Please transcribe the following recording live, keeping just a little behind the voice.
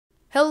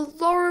Hello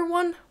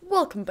everyone,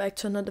 welcome back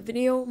to another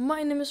video.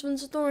 My name is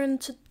Vincent, and in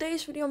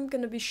today's video I'm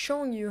going to be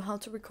showing you how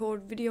to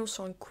record videos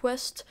on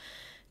Quest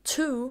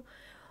 2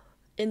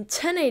 in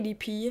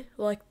 1080p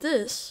like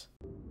this.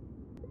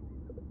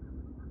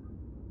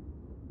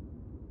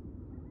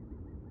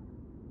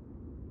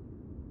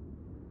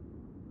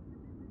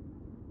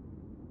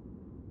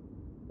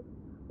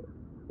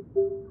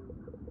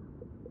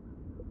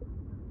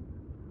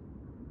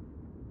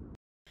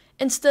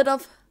 Instead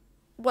of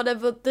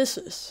whatever this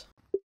is.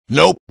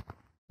 Nope.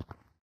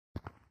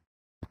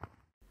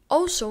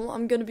 Also,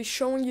 I'm going to be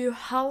showing you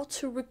how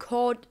to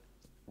record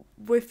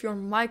with your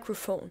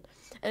microphone.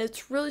 And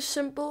it's really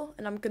simple,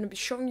 and I'm going to be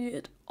showing you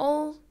it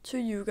all to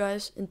you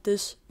guys in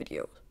this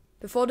video.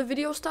 Before the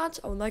video starts,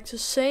 I would like to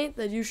say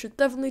that you should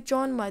definitely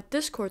join my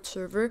Discord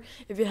server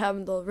if you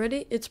haven't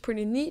already. It's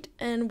pretty neat,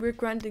 and we're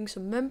granting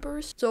some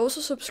members. So also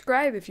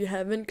subscribe if you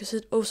haven't, because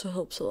it also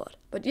helps a lot.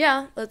 But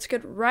yeah, let's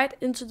get right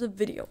into the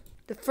video.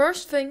 The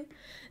first thing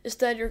is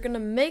that you're gonna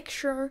make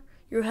sure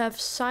you have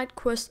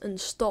SideQuest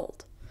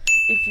installed.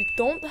 If you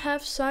don't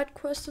have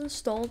SideQuest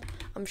installed,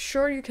 I'm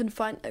sure you can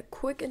find a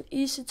quick and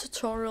easy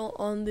tutorial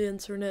on the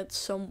internet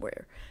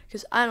somewhere,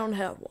 because I don't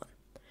have one.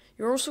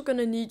 You're also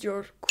gonna need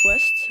your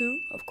Quest 2,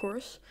 of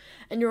course,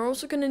 and you're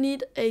also gonna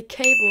need a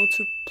cable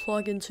to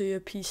plug into your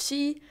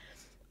PC.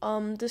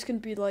 This can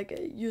be like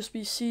a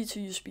USB-C to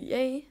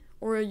USB-A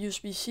or a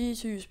USB-C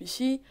to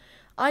USB-C.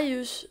 I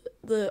use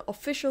the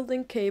official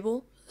link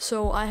cable.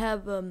 So I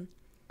have,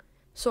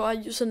 I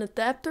use an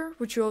adapter,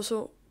 which you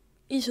also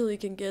easily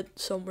can get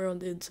somewhere on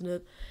the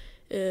internet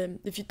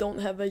if you don't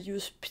have a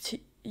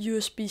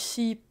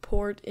USB-C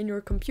port in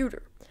your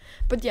computer.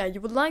 But yeah, you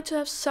would like to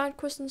have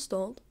SideQuest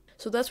installed,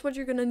 so that's what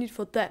you're gonna need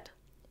for that.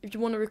 If you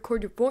want to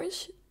record your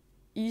voice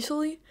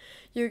easily,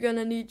 you're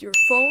gonna need your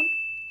phone,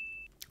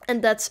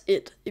 and that's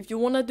it. If you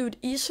want to do it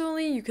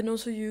easily, you can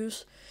also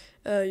use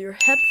your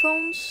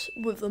headphones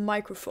with the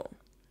microphone,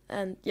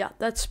 and yeah,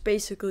 that's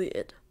basically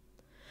it.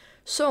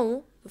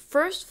 So, the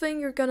first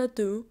thing you're gonna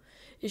do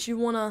is you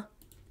wanna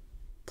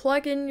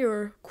plug in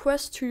your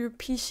Quest to your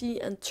PC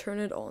and turn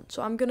it on.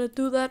 So I'm gonna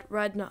do that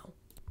right now.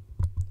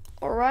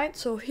 Alright,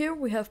 so here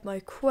we have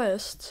my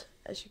Quest.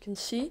 As you can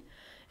see,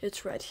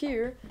 it's right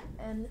here.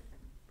 And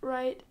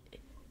right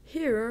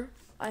here,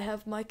 I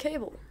have my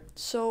cable.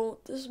 So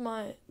this is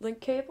my link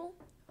cable.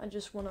 I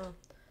just wanna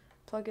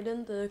plug it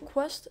in the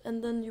Quest,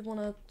 and then you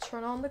wanna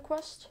turn on the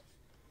Quest.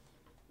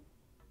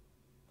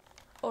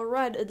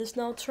 Alright, it is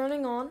now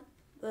turning on.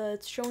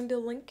 It's showing the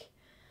link,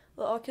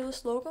 the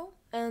Oculus logo.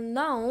 And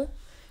now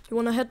you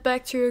want to head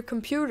back to your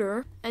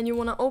computer and you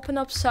want to open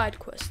up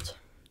SideQuest.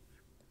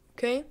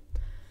 Okay,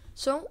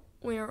 so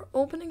we are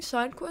opening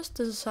SideQuest.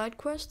 This is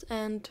SideQuest,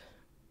 and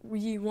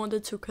we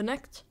wanted to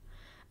connect,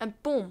 and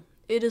boom,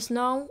 it is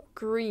now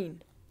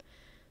green.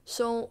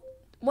 So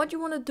what you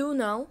want to do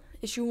now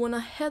is you want to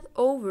head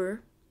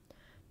over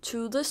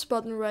to this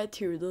button right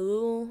here, the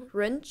little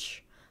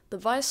wrench,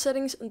 device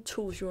settings and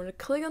tools. You want to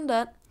click on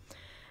that.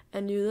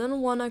 And you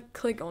then want to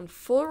click on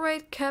full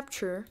rate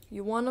capture.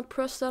 You want to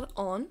press that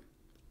on.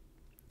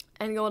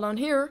 And go down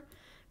here,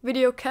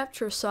 video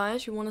capture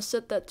size, you want to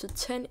set that to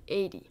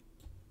 1080.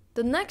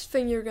 The next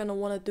thing you're going to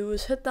want to do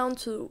is head down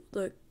to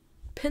the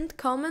pinned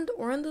comment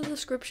or in the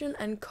description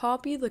and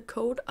copy the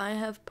code I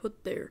have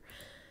put there.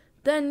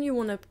 Then you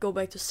want to go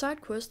back to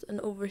SideQuest, and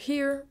over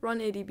here,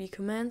 run adb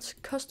commands,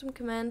 custom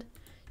command.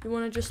 You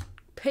want to just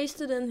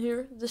paste it in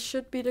here. This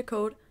should be the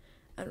code.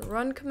 And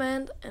run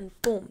command, and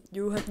boom,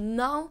 you have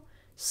now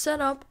set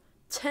up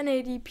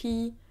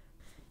 1080p.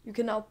 You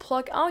can now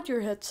plug out your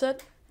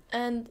headset,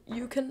 and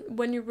you can,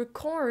 when you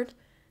record,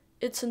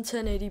 it's in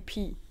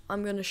 1080p.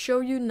 I'm gonna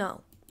show you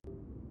now.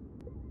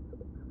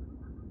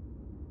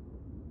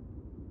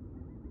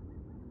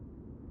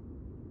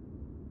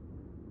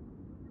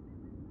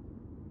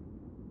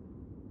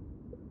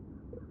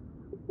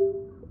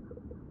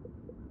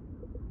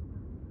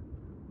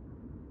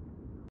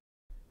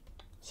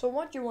 So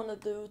what you want to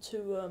do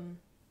to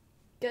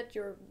get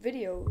your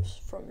videos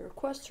from your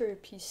Quest to your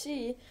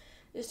PC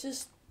is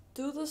just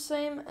do the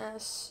same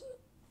as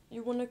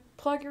you want to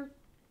plug your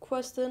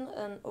Quest in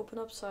and open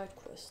up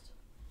SideQuest.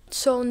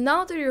 So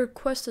now that your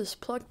Quest is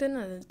plugged in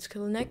and it's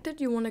connected,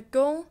 you want to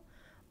go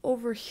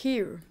over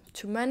here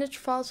to manage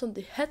files on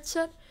the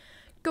headset,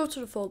 go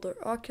to the folder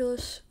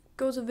Oculus,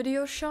 go to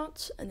video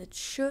shots, and it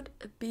should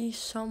be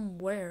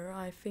somewhere.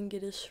 I think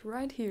it is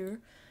right here.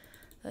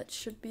 That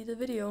should be the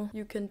video.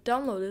 You can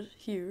download it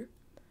here.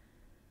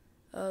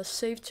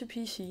 Save to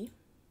PC.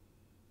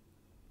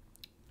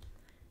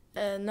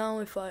 And now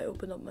if I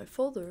open up my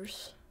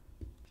folders,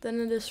 then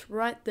it is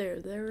right there.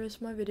 There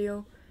is my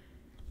video.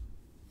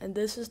 And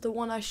this is the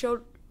one I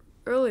showed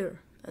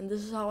earlier. And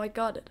this is how I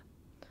got it.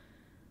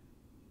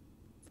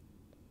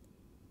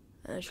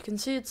 And as you can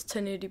see, it's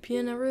 1080p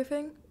and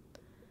everything.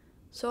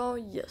 So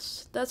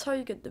yes, that's how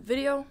you get the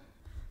video.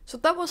 So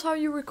that was how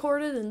you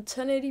record it in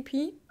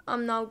 1080p.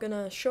 I'm now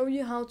gonna show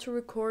you how to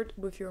record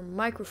with your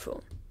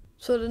microphone.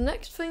 So the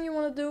next thing you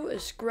want to do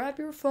is grab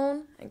your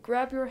phone and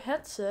grab your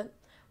headset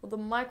with a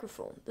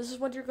microphone. This is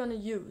what you're gonna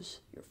use: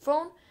 your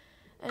phone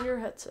and your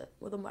headset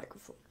with a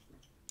microphone.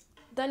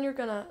 Then you're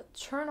gonna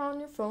turn on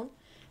your phone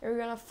and you're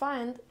gonna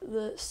find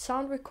the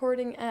sound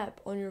recording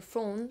app on your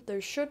phone.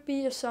 There should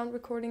be a sound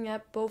recording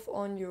app both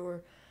on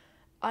your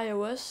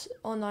iOS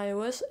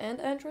and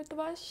Android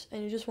device,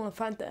 and you just want to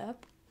find the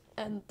app,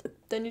 and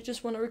then you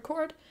just want to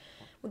record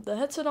with the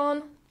headset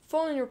on,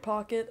 phone in your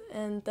pocket,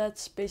 and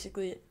that's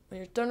basically it. When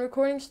you're done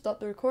recording, stop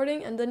the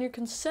recording, and then you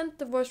can send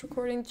the voice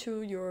recording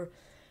to your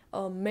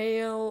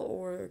mail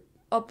or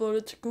upload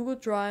it to Google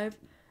Drive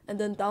and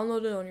then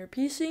download it on your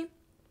PC,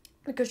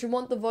 because you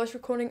want the voice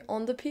recording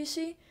on the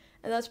PC,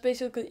 and that's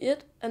basically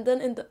it. And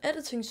then in the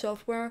editing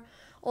software,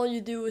 all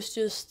you do is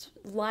just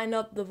line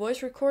up the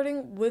voice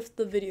recording with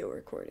the video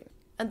recording.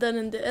 And then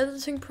in the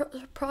editing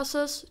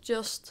process,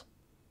 just,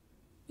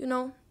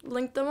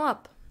 link them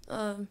up.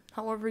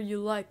 However you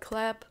like,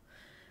 clap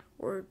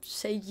or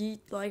say yeet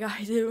like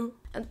I do.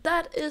 And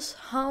that is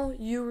how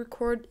you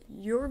record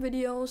your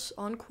videos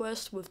on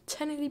Quest with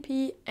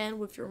 1080p and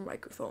with your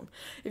microphone.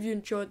 If you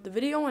enjoyed the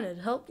video and it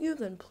helped you,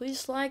 then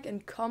please like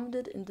and comment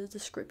it in the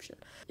description.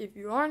 If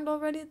you aren't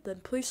already, then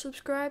please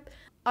subscribe.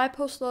 I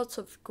post lots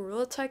of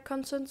Gorilla Tag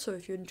content, so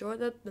if you enjoyed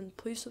that, then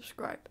please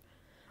subscribe.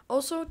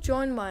 Also,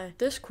 join my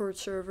Discord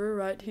server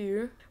right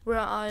here, where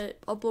I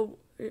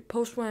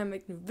post when I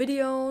make new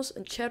videos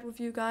and chat with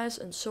you guys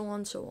and so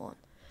on.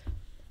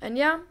 And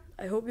yeah,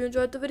 I hope you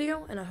enjoyed the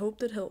video and I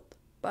hope it helped.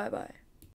 Bye bye.